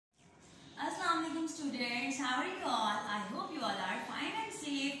students, how are you all? I hope you all are fine and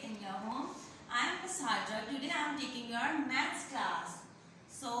safe in your home. I am Ms. Hajar. Today I am taking your maths class.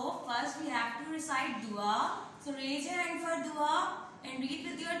 So first we have to recite dua. So raise your hand for dua and read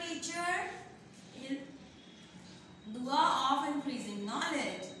with your teacher. Dua of increasing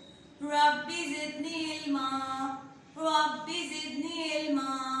knowledge. Rabbi zidni ilma. Rabbi zidni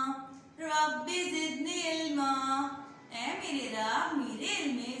ilma. Rabbi zidni ilma. ऐ मेरे रब मेरे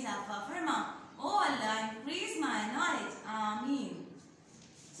इल्म में इजाफा फरमा. Oh Allah, increase my knowledge. Ameen.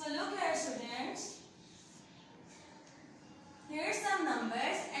 So look here, students. Here's some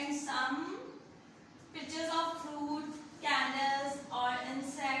numbers and some pictures of fruit, candles, or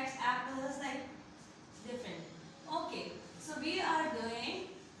insects, apples, like different. Okay. So we are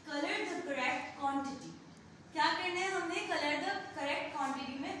doing color the correct quantity. क्या करना है हमने color the correct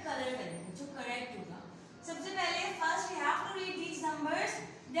quantity में color करेंगे जो correct होगा. सबसे पहले first we have to read these numbers,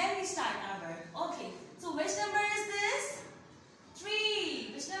 then we start our work. Okay. So which number is this?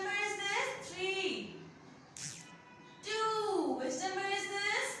 3. Which number is this? 3. 2. Which number is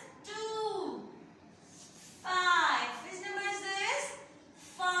this? 2. 5. Which number is this?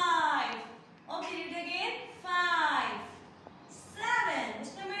 5. Okay, read it again. 5. 7.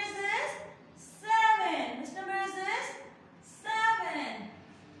 Which number is this? 7. Which number is this? 7.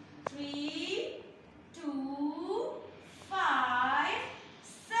 3. 2, 5,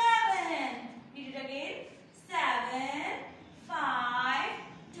 7. Read it again. 7, 5,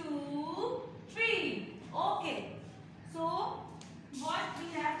 2, 3. Okay. So, what we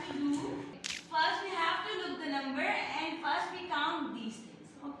have to do? First, we have to look the number and first we count these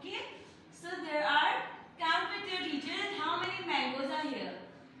things. Okay. So, there are, count with your teacher how many mangoes are here.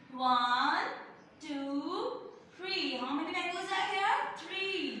 1, 2, 3. How many mangoes are here?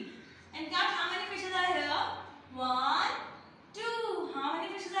 3. And count how many fishes are here? 1, 2. How many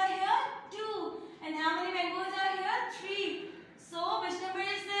fishes are here? 2. And how many mangoes are here? 3. So which number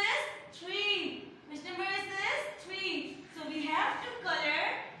is this? 3. Which number is this? 3. So we have to color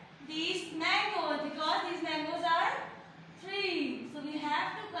these mangoes because these mangoes are 3. So we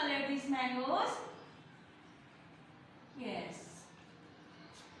have to color these mangoes. Yes.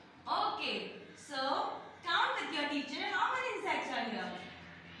 Okay. So count with your teacher how many insects are here.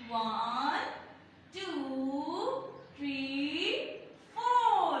 1, 2, 3,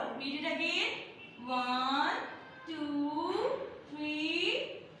 4. Read it again. 1, 2,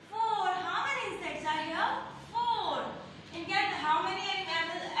 3, 4. How many insects are here? 4. And get how many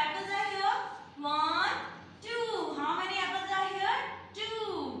apples are here? 1, 2. How many apples are here?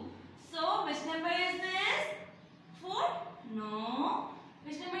 2. So which number is this? 4? No.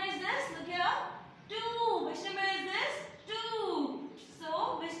 Which number is this? Look here. 2. Which number is this? 2.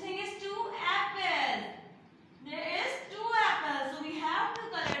 So, which thing is 2? Apple. There is 2 apples. So, we have to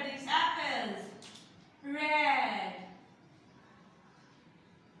color these apples. Red.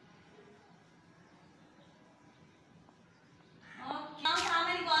 Okay. Now, how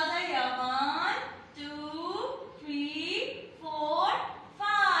many balls are here? 1, 2, 3, 4, 5.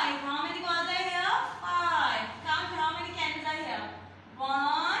 How many balls are here? 5. Count how many candles are here. 1,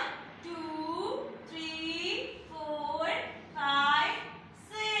 2, 3, 4, 5,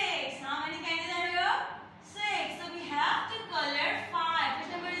 6. How many candles are here? 6. So we have to color 5. Which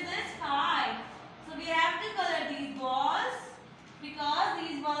number is this? 5. So we have to color these balls because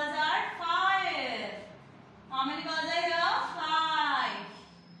these balls are 5. How many balls are here? 5.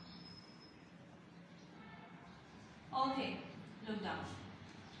 Okay, look down.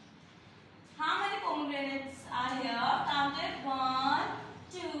 How many pomegranates are here? Count it. 1,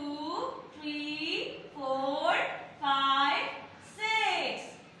 2, 3, 4, 5, 6.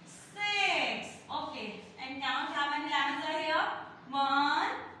 6. Okay. And count how many lemons are here.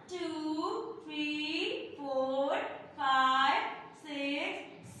 1, 2, 3, 4, 5, 6,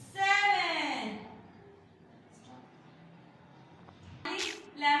 7. How many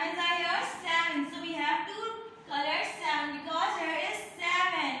lemons are here? 7. So we have to color 7 because here is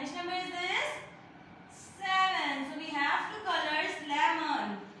 7. Which number is this? 7. So we have to color lemon.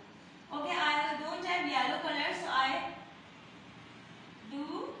 Okay, I don't have yellow color, so I do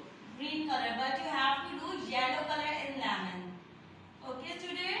green color, but you have to do yellow color in lemon. Okay,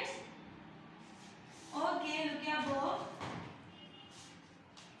 students? Okay, look your book.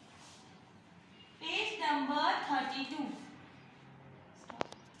 Page number 32.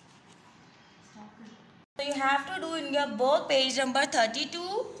 So you have to do in your book page number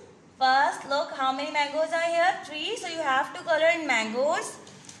 32. First, look how many mangoes are here. 3. So you have to color in mangoes,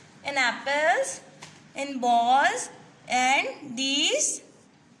 in apples, in balls, and these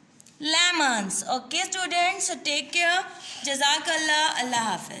lemons. Okay, students. So take care. Jazakallah. Allah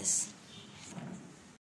Hafiz.